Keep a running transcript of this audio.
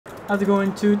How's it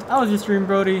going, Toot? I was just streaming,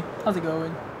 Brody. How's it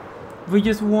going? We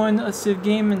just won a Civ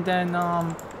game, and then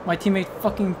my teammate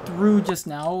fucking threw just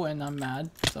now, and I'm mad.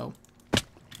 So.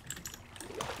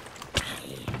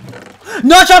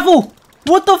 Not shuffle!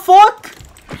 What the fuck?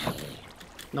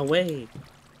 No way.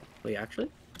 Wait, actually?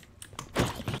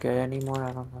 Good anymore?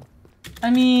 I don't know. I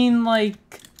mean, like,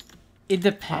 it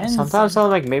depends. Sometimes I'll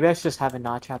like maybe I should just have a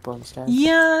notch apple instead.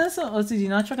 Yeah, let's see.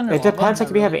 Not checking. It depends. Like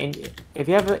if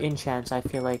you have an enchant, I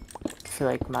feel like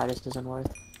Mattis isn't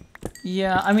worth.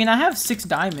 Yeah, I mean I have 6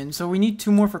 diamonds, so we need 2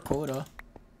 more for quota.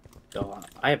 Oh,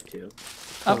 I have 2.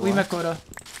 Oh, we met quota.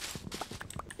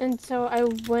 And so I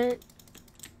went.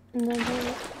 And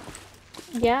then,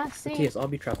 yeah, see. Yes, I'll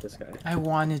be trapped this guy. I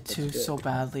wanted to so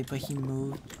badly, but he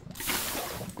moved.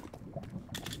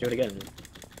 Let's do it again.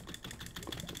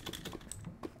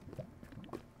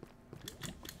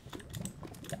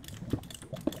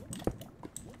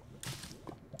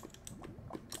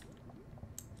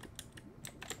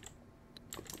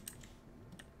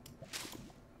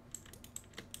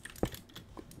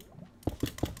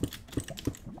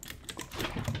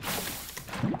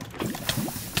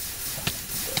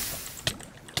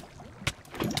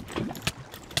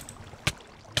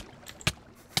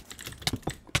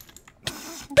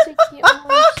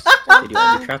 Did you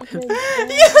want to trap him?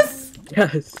 Yes!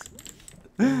 Yes!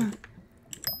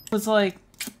 It's like...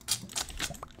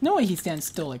 No way he stands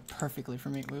still like perfectly for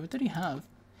me. Wait, what did he have?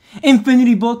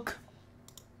 Infinity Book!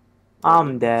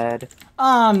 I'm dead.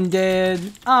 I'm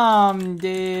dead. I'm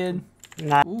dead.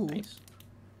 Nah. Ooh. Nice.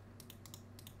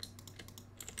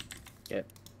 Yeah.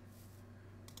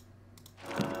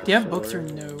 Do you have books or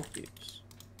no?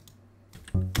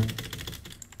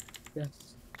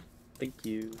 Yes. Thank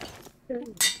you.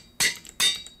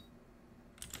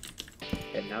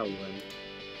 And now we win.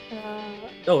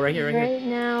 Oh, right here, right here. Right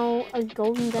now, a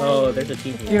golden diamond. Oh, there's a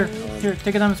team here. Here,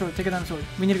 take a diamond sword, take a diamond sword.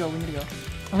 We need to go, we need to go.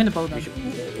 I'm gonna bow them.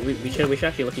 We should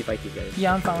actually let you fight these guys.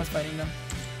 Yeah, I'm fine with fighting them.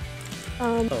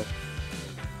 Oh.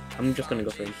 I'm just gonna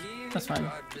go first. That's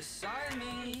fine.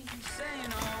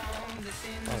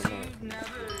 Oh, no.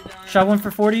 Shot one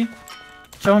for 40.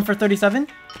 Shot one for 37.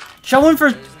 Shot one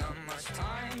for...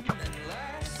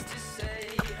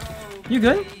 You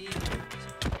good?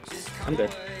 I'm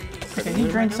good. Okay, he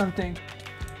drank something.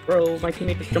 Bro, my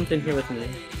teammate just jumped in here with me.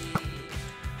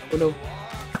 Oh no.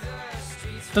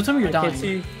 Don't tell me you're I dying. can't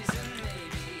see.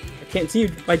 I can't see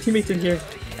you. My teammate's in here.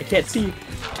 I can't see.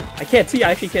 I can't see.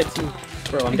 I actually can't see.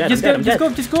 Bro, I'm dead. Just I'm dead. go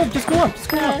up, just go up, just go up, just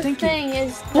go up. Thank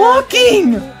you.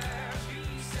 Walking!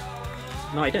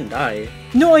 No, I didn't die.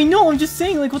 No, I know. I'm just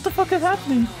saying, like, what the fuck is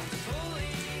happening?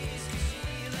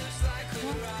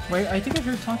 Wait, I think I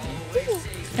heard talking.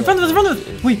 In front of us, in front of us!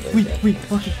 Wait,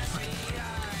 okay.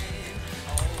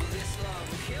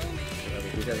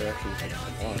 You guys are actually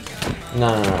lost.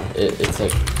 No. It's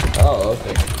like, oh,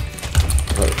 okay.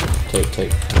 Wait,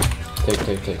 take.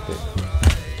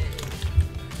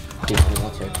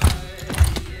 I'll take.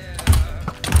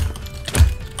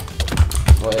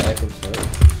 Wait, I can start.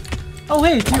 Oh,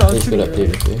 hey, it's you. I was Please shooting good you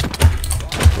update earlier.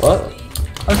 What?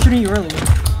 I was shooting you earlier.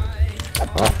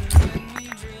 Oh.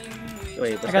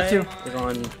 Wait, this I got guy 2. is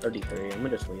on 33. I'm gonna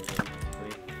just leave him.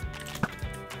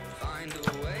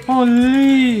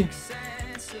 Holy!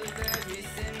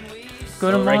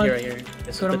 Go to Oh, mod. right here.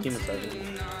 This is Go the to... team of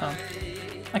 7. Oh.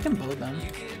 I can blow them.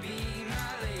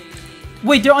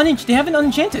 Wait, they're they haven't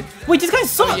unenchanted. Wait, these guys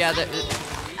suck! Oh, yeah,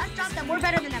 Let's drop them. We're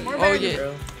better than them. We're better than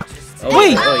them. Oh,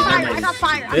 wait! I got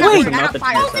fire. This is not the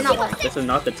fire. team of 7. This is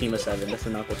not the team of 7. This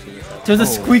is not the team of 7. There's a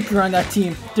squeaker on that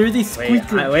team. There's a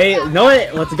squeaker. Wait, no,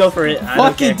 let's go for it.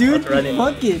 Fuck it, dude. Let's run it.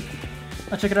 Fuck it.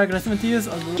 I'll check it out. OhMatias.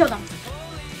 Kill them.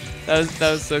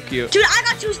 That was so cute. Dude, I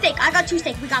got 2 steak.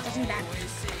 We got this in the back.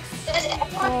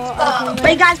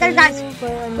 Wait, guys. Wait,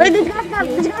 this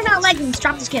guy's not leggings.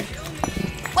 Drop this kid.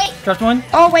 Wait. Dropped one.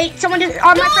 Oh, wait. Someone just. Oh,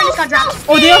 my friend just got dropped.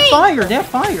 Oh, they have fire. They have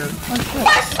fire. Oh, shit.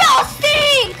 That smells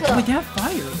stink! Wait, they have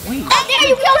fire. Wait. How dare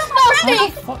you kill smell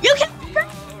stink! You can.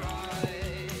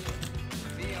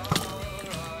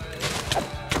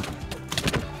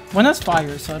 One has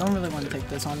fire, so I don't really want to take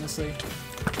this, honestly.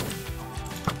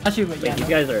 Actually, wait, yeah. These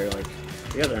guys are like,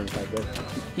 you guys aren't that good.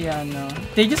 Yeah, no.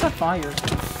 They just have fire.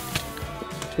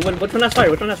 Which one has fire?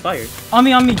 Which one has fire? On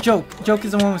me, Joke. Joke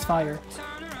is the one with fire.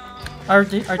 Our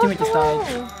teammate just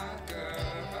died.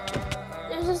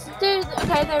 There's this dude.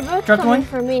 Okay, they're both Dropped coming one?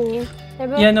 for me. They're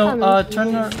both Yeah, no.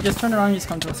 coming. Just turn around and just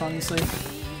come to us, honestly.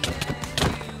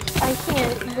 I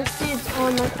can't. This dude's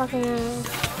on my fucking ass.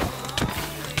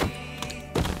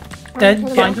 Dead.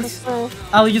 Find us.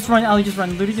 Ali, just run.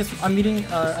 Literally, I'm meeting.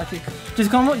 Actually,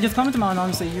 just come to mountain.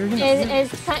 Honestly, you're gonna.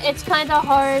 It's kind of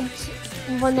hard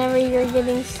whenever you're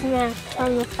getting snapped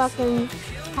from the fucking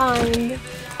hind.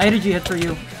 I had a G hit for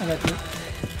you. I got you.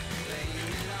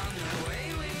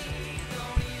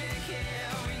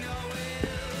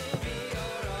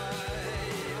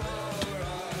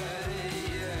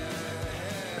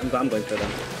 I'm going for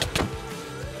them.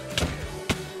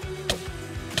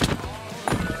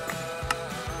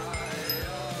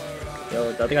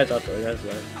 Yo, the other guy's out there. Guys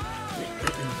left.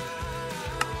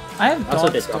 I have I also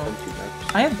dogs did drop still. him 2 times.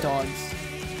 I have dogs.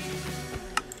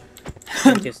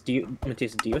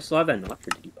 Matthias, do you still have that notch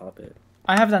or did you pop it?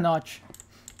 I have that notch.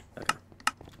 Okay.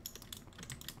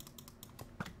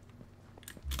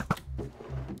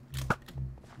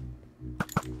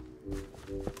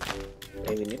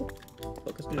 Hey, we need to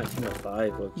focus on that team of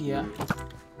 5. Look. Yeah.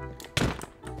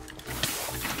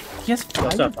 He has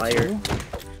Also fire, fire. too?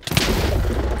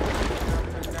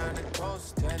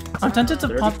 I'm tempted to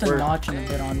pop the 34. notch in a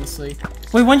bit, honestly.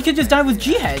 Wait, one kid just died with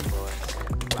G-head!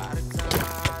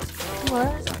 What?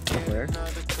 Where?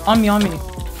 On me.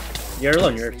 You're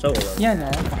alone, you're so alone. Yeah, no,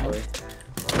 I'm fine.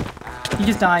 He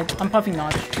just died. I'm puffing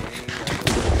notch.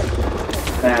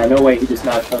 Nah, no way, he just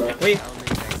not shut up. Wait.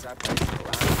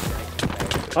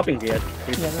 Popping G-head.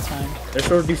 Yeah, that's fine. They're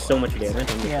sure to do so much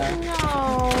damage. Yeah.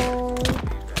 No.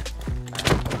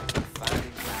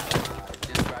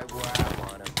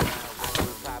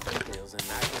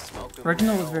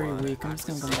 Reginald was very weak. I'm just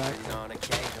gonna come back.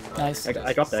 Nice.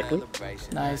 I dropped that clue.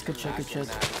 Nice. Good shit. Good shit.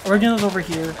 Reginald's over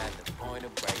here.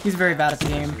 He's very bad at the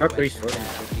game. Drop 3 swords.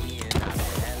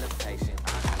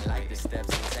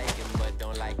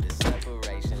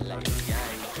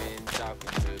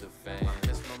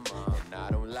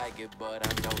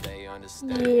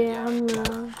 Yeah, I'm not.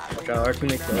 Watch out, our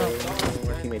teammate died.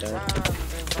 Our teammate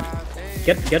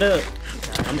died. Get a...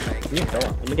 I'm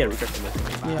gonna get a recharge from this.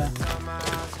 Yeah.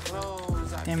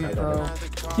 Damn it, bro.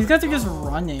 These guys are just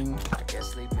running.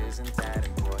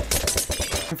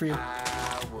 For you.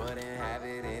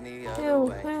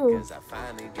 Who?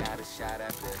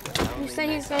 You said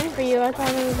he's going for you. I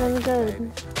thought it was really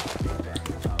good.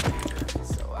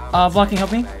 Blocking,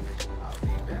 help me.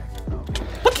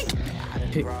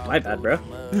 Hey, my bad, bro.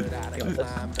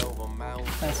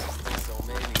 Nice.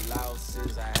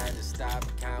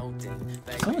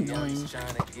 So annoying.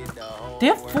 They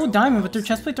have full diamond, but their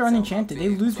chestplates are unenchanted. They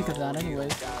lose because of that anyway.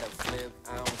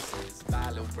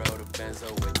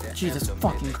 Jesus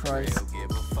fucking Christ.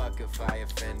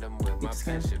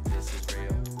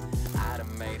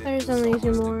 There's only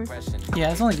 2 more.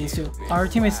 Yeah, it's only these 2. Our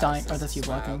teammate's dying. Oh, that's you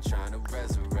blocking.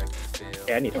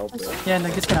 Yeah, I need help, bro. Yeah, no,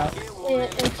 just get out.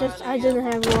 It's just I didn't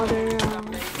have water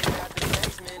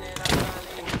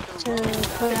to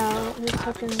put out this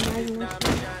fucking magnet.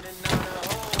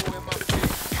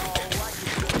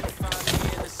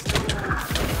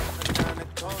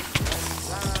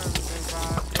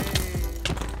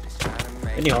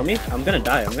 Can you help me? I'm gonna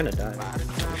die.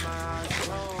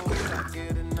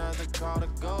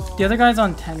 The other guy's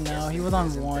on 10 now. He was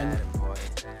on 1.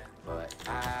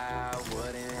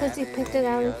 Because he picked it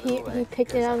out of he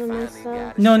picked it out of my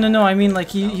stuff. No. I mean, like,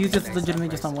 he was just legitimately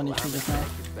just on 1 HP just now.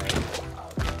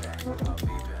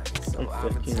 I'm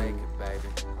 15.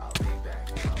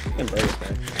 I'm brave,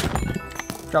 man.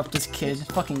 Drop this kid.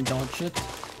 Fucking dog shit.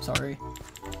 Sorry.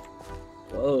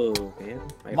 Whoa, man.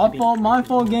 My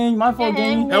fault, gang. My fault,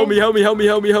 gang. Help me. We're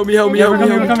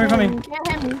coming. Get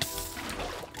him.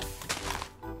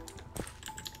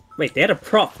 Wait, they had a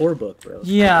prop 4 book, bro.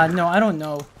 Yeah, no, I don't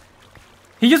know.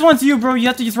 He just wants you, bro. You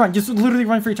have to just run. Just literally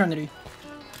run for eternity.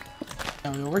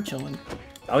 No, we're chilling.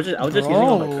 I was just using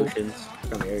all my potions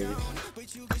from Ares.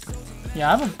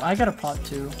 Yeah, I got a pot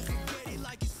too. He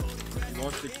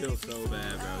wants to kill so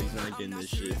bad, bro. He's not getting this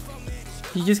shit.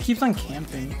 He just keeps on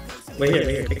camping. Wait,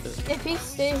 here, take this. If he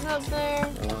stays up there,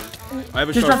 I have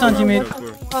a Just short dropped on sword. teammate.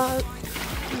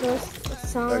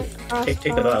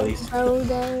 Take the at least.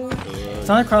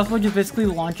 Sonic crossbow just basically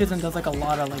launches and does like a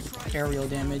lot of like aerial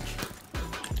damage.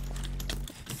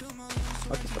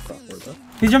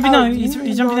 He's jumping down. He's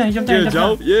jumping down. He jumped down. Yeah,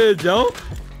 Joe. Yeah, Joe.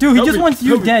 Dude, he Help just me, wants you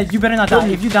help me. dead. You better not Help die.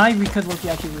 me. If you die, we could look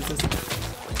actually lose this.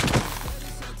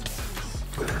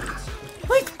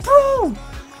 Like, bro!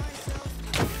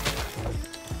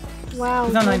 Wow.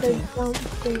 He's on what a 19. dump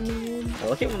thing.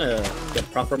 I think I'm gonna get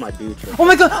proper my dudes. Oh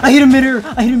my god! I hit him mid-air!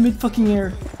 I hit him mid-fucking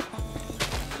air!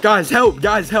 Guys, help.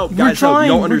 Guys, help. We're Guys, help. trying,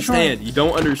 You don't we're understand. trying. You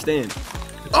don't understand.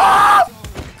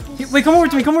 Wait, come over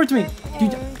to me,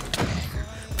 Dude,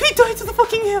 Pete died to the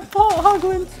fucking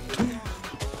Hoglin!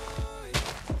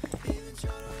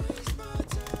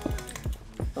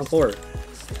 I'm forward.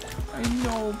 I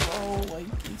know, bro. Like,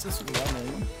 he's just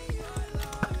running.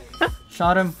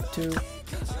 Shot him, 2.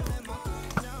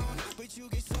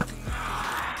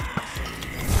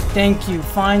 Thank you,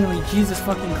 finally, Jesus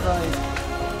fucking Christ.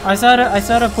 I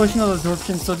saw a potion of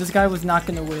absorption, so this guy was not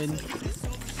gonna win.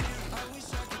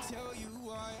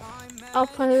 I'll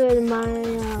put it in my,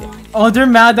 Oh, they're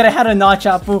mad that I had a notch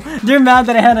apple. They're mad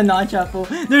that I had a notch apple.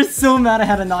 They're so mad I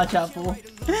had a notch apple.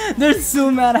 They're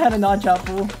so mad I had a notch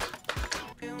apple.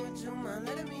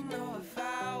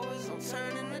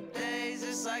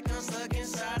 It's like I'm stuck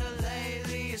inside a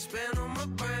lately. It's been on my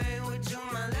brain.